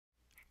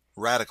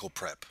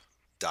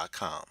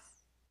radicalprep.com.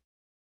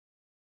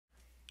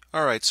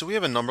 Alright, so we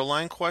have a number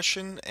line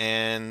question,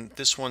 and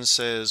this one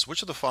says,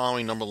 which of the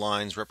following number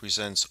lines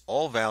represents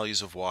all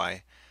values of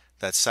y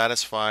that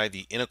satisfy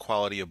the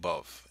inequality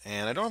above?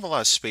 And I don't have a lot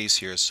of space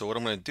here, so what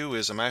I'm going to do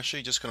is I'm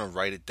actually just going to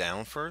write it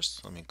down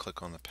first. Let me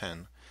click on the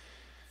pen,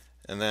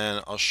 and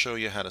then I'll show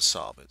you how to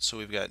solve it. So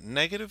we've got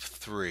negative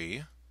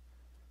 3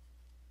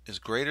 is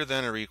greater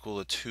than or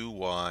equal to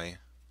 2y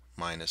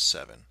minus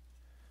 7.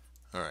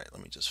 Alright,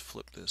 let me just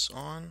flip this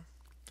on.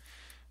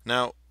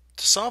 Now,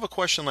 to solve a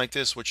question like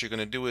this, what you're going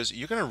to do is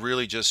you're going to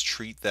really just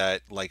treat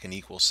that like an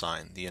equal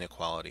sign, the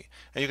inequality.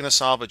 And you're going to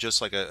solve it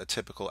just like a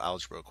typical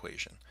algebra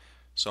equation.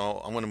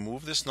 So I'm going to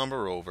move this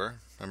number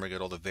over. Remember, I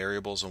get all the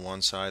variables on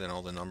one side and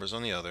all the numbers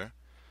on the other.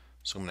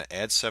 So I'm going to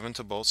add 7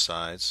 to both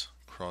sides,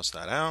 cross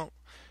that out.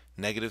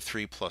 Negative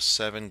 3 plus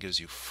 7 gives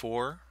you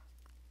 4.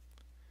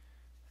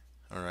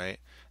 Alright.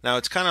 Now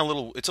it's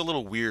a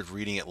little weird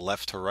reading it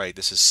left to right.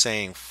 This is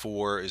saying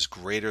 4 is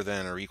greater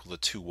than or equal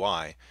to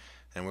 2y.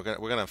 And we're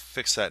gonna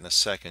fix that in a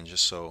second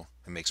just so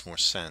it makes more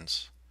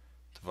sense.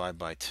 Divide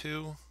by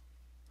 2.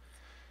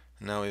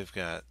 And now we've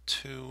got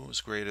 2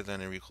 is greater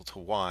than or equal to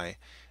y.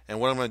 And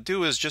what I'm going to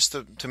do is just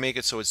to make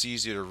it so it's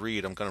easier to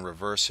read, I'm going to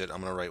reverse it.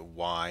 I'm going to write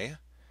y.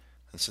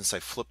 And since I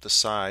flipped the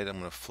side, I'm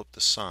going to flip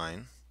the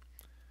sign.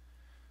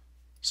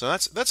 So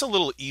that's a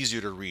little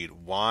easier to read.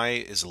 Y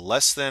is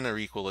less than or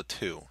equal to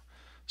 2.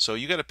 So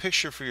you got a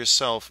picture for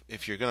yourself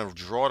if you're going to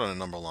draw it on a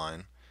number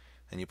line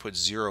and you put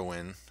 0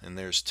 in and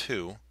there's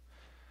 2.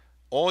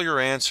 All your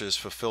answers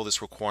fulfill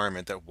this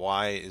requirement that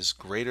y is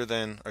greater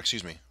than, or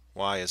excuse me,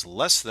 y is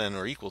less than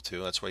or equal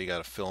to, that's why you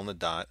got to fill in the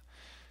dot,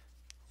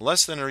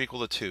 less than or equal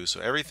to 2. So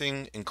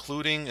everything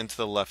including and to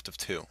the left of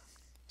 2.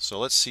 So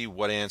let's see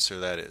what answer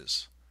that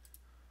is.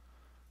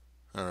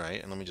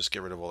 Alright, and let me just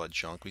get rid of all that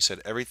junk. We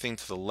said everything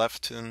to the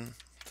left and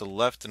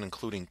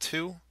including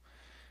 2.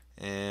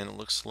 And it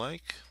looks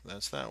like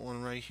that's that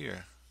one right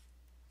here.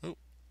 Oop,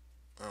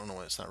 I don't know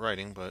why it's not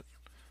writing, but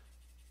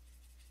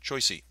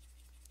choice C.